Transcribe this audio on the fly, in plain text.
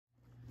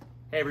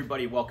Hey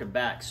everybody, welcome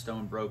back.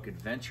 Stone Broke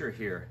Adventure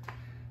here.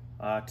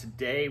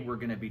 Today we're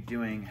going to be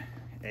doing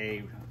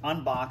a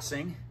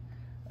unboxing,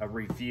 a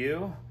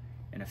review,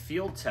 and a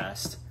field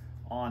test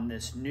on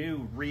this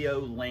new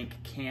Reolink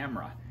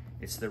camera.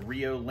 It's the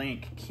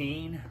Reolink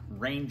Keen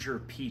Ranger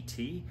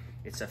PT.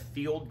 It's a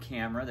field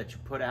camera that you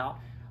put out.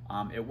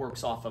 It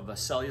works off of a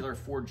cellular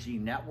 4G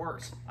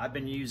network. I've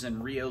been using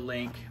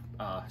Reolink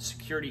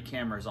security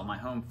cameras on my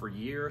home for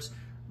years.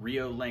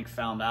 Reolink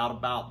found out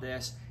about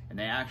this and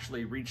they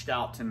actually reached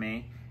out to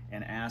me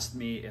and asked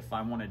me if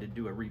I wanted to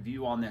do a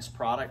review on this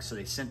product. So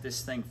they sent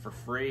this thing for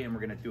free and we're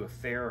gonna do a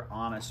fair,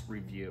 honest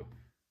review.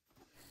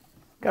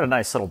 Got a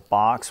nice little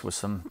box with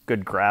some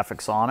good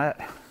graphics on it.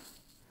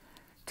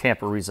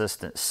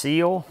 Tamper-resistant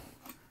seal.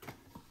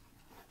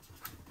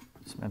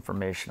 Some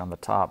information on the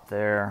top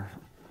there.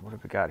 What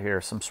have we got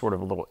here? Some sort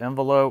of a little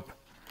envelope.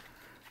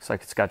 Looks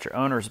like it's got your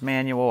owner's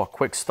manual, a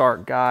quick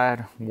start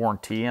guide,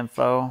 warranty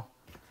info,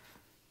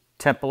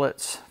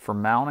 templates for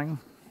mounting,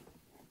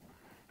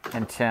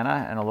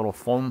 antenna, and a little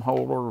foam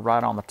holder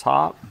right on the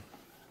top.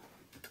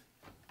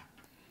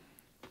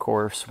 Of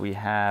course, we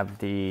have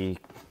the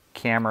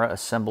camera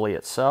assembly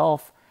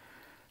itself.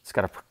 It's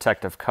got a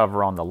protective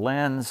cover on the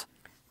lens,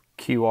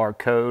 QR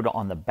code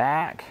on the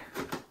back.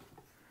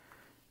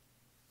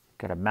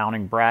 Got a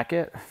mounting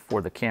bracket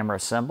for the camera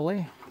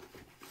assembly.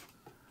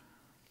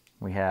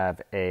 We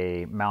have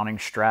a mounting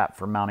strap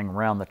for mounting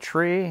around the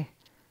tree,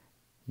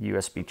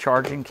 USB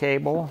charging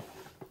cable.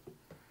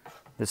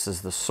 This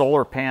is the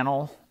solar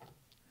panel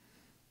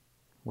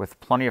with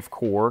plenty of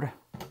cord.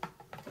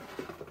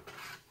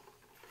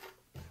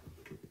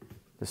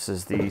 This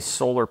is the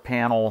solar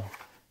panel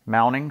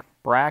mounting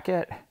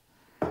bracket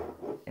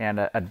and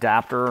an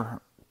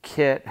adapter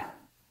kit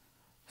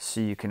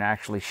so you can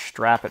actually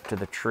strap it to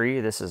the tree.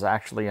 This is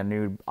actually a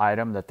new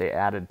item that they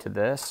added to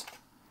this.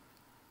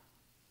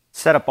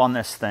 Setup on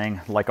this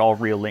thing, like all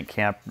Reolink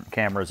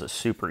cameras, is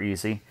super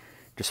easy.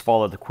 Just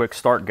follow the quick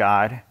start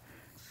guide.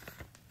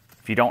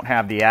 If you don't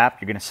have the app,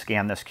 you're going to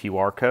scan this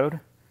QR code,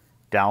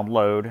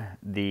 download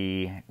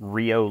the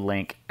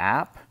Reolink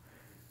app.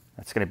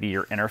 That's going to be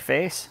your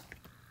interface.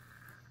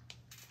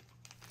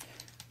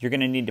 You're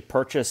going to need to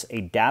purchase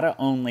a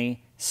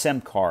data-only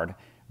SIM card.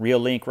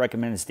 Reolink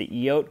recommends the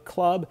EOT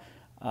Club.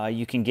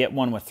 You can get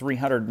one with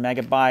 300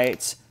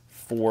 megabytes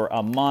for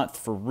a month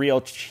for real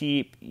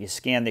cheap. You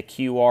scan the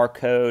QR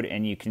code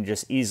and you can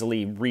just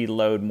easily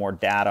reload more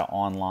data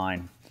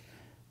online.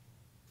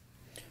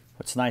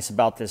 What's nice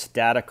about this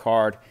data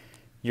card,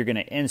 you're going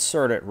to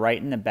insert it right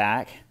in the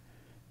back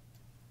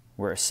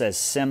where it says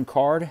SIM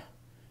card.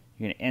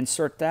 You're going to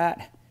insert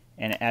that,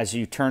 and as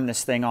you turn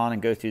this thing on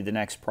and go through the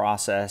next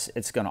process,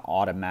 it's going to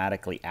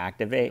automatically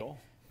activate.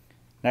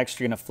 Next,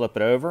 you're going to flip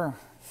it over,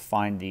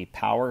 find the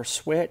power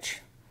switch,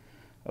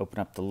 open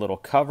up the little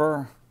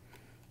cover,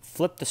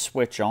 flip the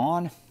switch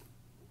on.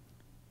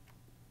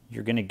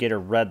 You're going to get a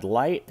red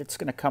light that's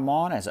going to come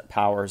on as it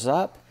powers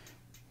up.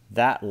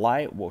 That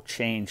light will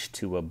change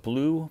to a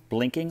blue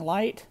blinking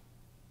light.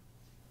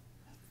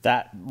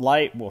 That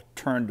light will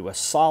turn to a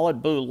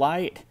solid blue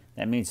light.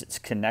 That means it's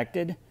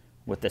connected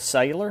with the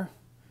cellular.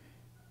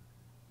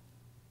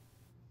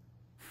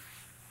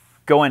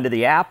 Go into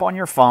the app on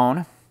your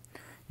phone.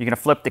 You're going to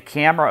flip the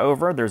camera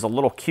over. There's a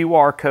little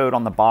QR code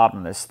on the bottom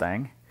of this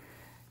thing.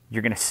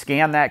 You're going to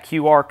scan that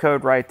QR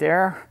code right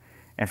there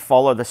and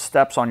follow the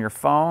steps on your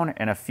phone.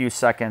 In a few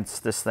seconds,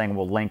 this thing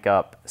will link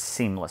up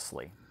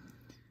seamlessly.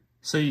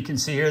 So you can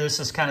see here, this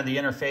is kind of the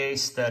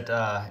interface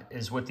that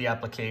is with the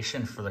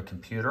application for the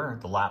computer,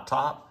 the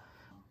laptop.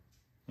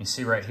 You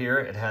see right here,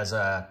 it has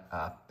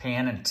a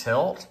pan and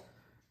tilt.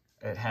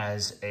 It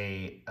has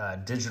a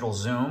digital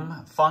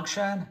zoom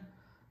function,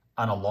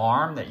 an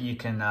alarm that you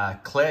can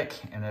click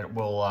and it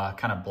will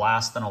kind of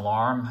blast an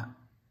alarm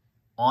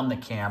on the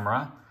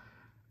camera.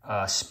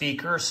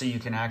 Speaker, so you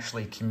can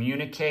actually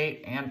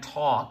communicate and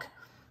talk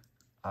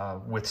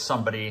with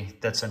somebody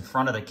that's in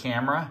front of the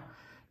camera.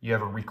 You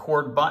have a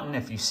record button.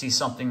 If you see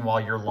something while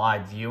you're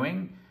live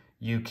viewing,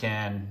 you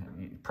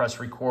can press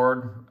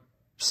record,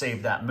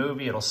 save that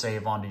movie. It'll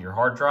save onto your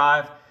hard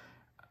drive.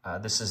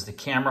 This is the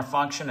camera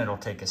function. It'll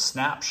take a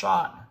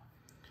snapshot.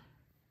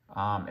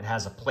 It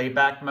has a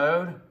playback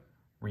mode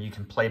where you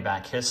can play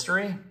back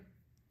history.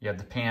 You have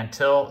the pan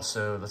tilt.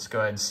 So let's go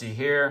ahead and see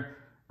here.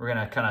 We're going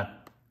to kind of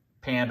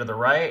pan to the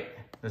right.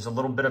 There's a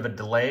little bit of a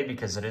delay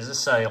because it is a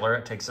cellular.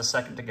 It takes a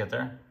second to get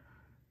there.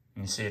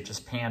 You can see it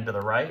just panned to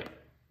the right.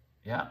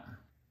 Yeah.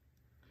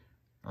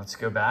 Let's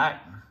go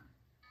back. I'm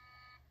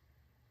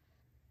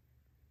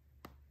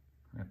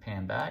going to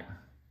pan back.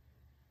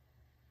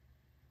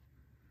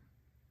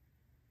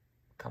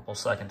 Couple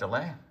second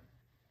delay.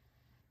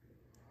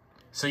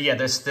 So yeah,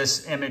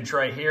 this image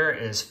right here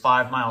is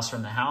 5 miles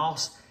from the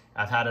house.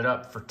 I've had it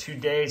up for 2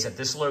 days at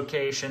this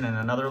location and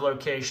another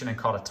location and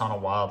caught a ton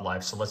of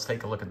wildlife. So let's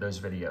take a look at those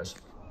videos.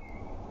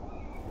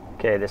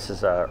 Okay, this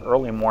is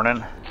early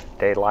morning,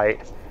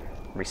 daylight.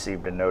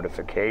 Received a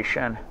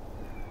notification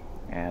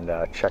and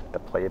checked the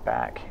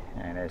playback.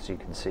 And as you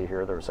can see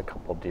here, there's a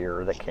couple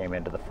deer that came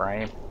into the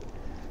frame.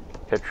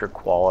 picture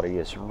quality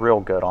is real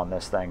good on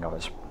this thing. I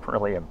was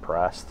really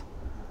impressed.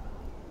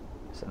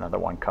 So another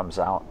one comes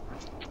out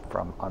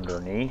from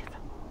underneath.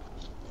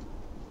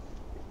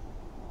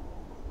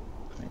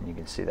 And you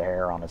can see the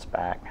hair on its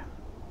back.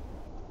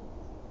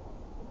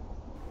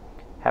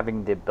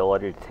 Having the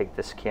ability to take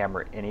this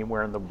camera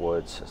anywhere in the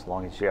woods, as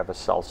long as you have a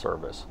cell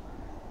service,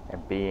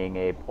 and being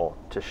able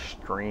to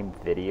stream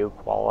video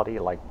quality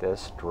like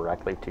this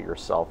directly to your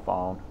cell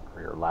phone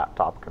or your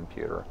laptop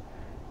computer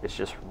is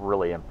just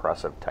really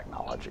impressive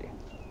technology.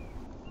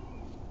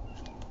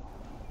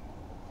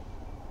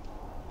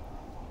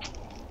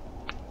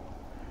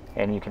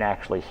 And you can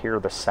actually hear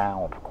the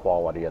sound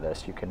quality of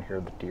this. You can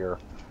hear the deer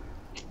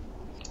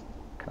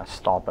kind of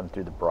stomping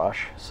through the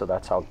brush, so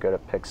that's how good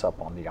it picks up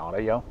on the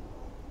audio.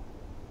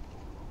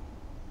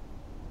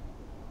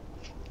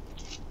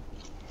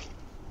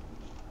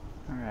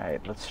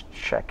 Alright, let's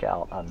check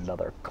out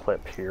another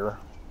clip here.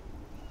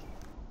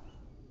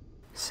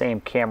 Same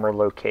camera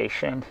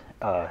location.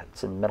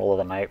 It's in the middle of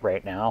the night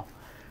right now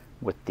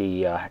with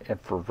the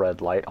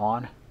infrared light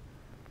on.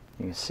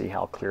 You can see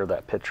how clear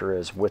that picture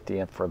is with the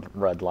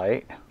infrared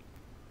light.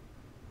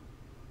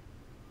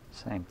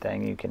 Same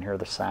thing, you can hear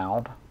the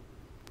sound.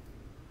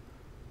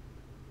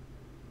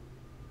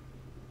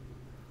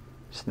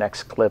 This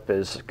next clip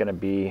is going to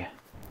be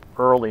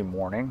early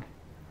morning,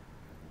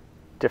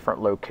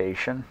 different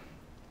location.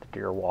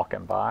 Deer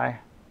walking by.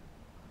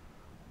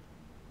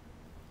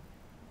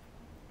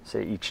 So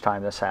each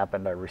time this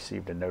happened, I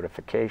received a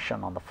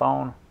notification on the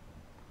phone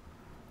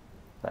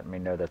letting me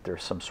know that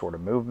there's some sort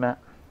of movement.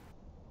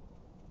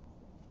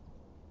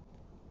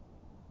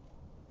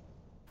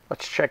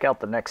 Let's check out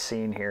the next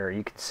scene here.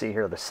 You can see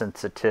here the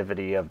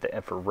sensitivity of the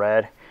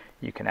infrared.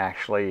 You can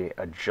actually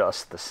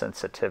adjust the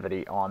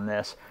sensitivity on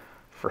this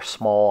for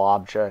small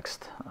objects,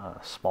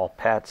 small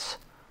pets,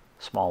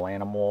 small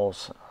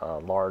animals,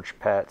 large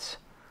pets.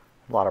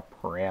 A lot of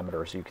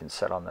parameters you can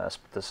set on this,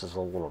 but this is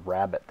a little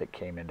rabbit that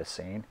came into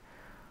scene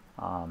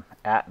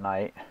at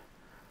night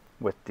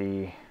with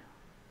the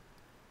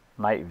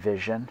night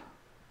vision.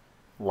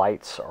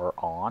 Lights are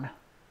on,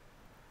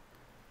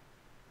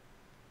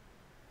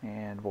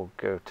 and we'll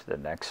go to the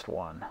next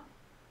one.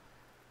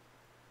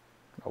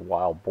 A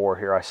wild boar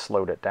here. I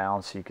slowed it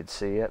down so you could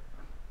see it.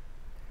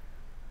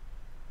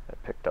 I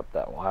picked up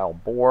that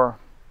wild boar.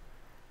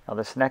 Now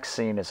this next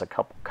scene is a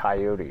couple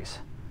coyotes.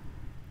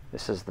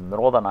 This is the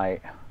middle of the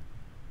night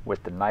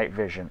with the night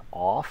vision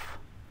off,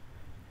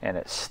 and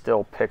it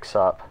still picks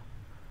up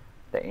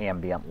the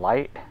ambient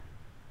light.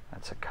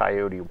 That's a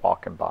coyote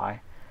walking by.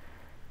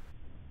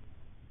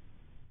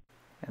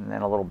 And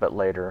then a little bit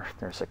later,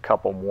 there's a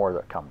couple more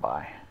that come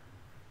by.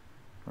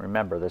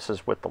 Remember, this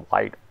is with the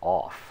light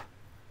off.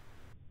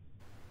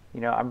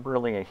 You know, I'm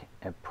really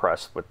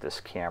impressed with this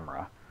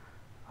camera.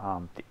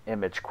 The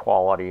image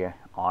quality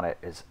on it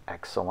is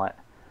excellent.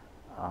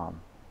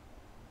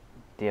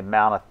 The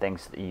amount of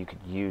things that you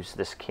could use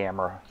this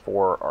camera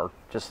for are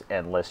just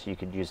endless. You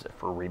could use it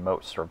for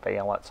remote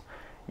surveillance.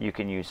 You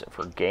can use it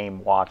for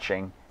game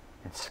watching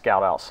and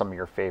scout out some of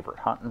your favorite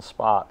hunting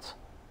spots.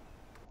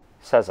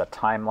 This has a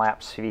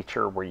time-lapse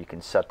feature where you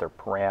can set their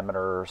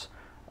parameters,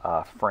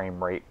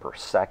 frame rate per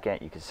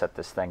second. You can set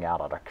this thing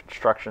out at a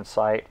construction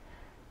site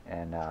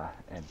and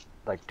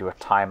like do a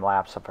time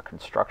lapse of a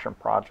construction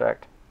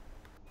project.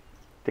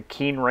 The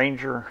Keen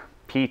Ranger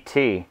PT,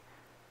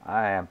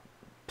 I am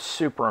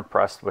super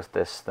impressed with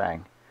this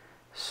thing.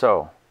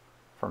 So,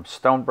 from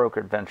Stonebrook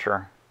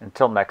Adventure,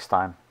 until next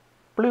time,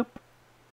 bloop.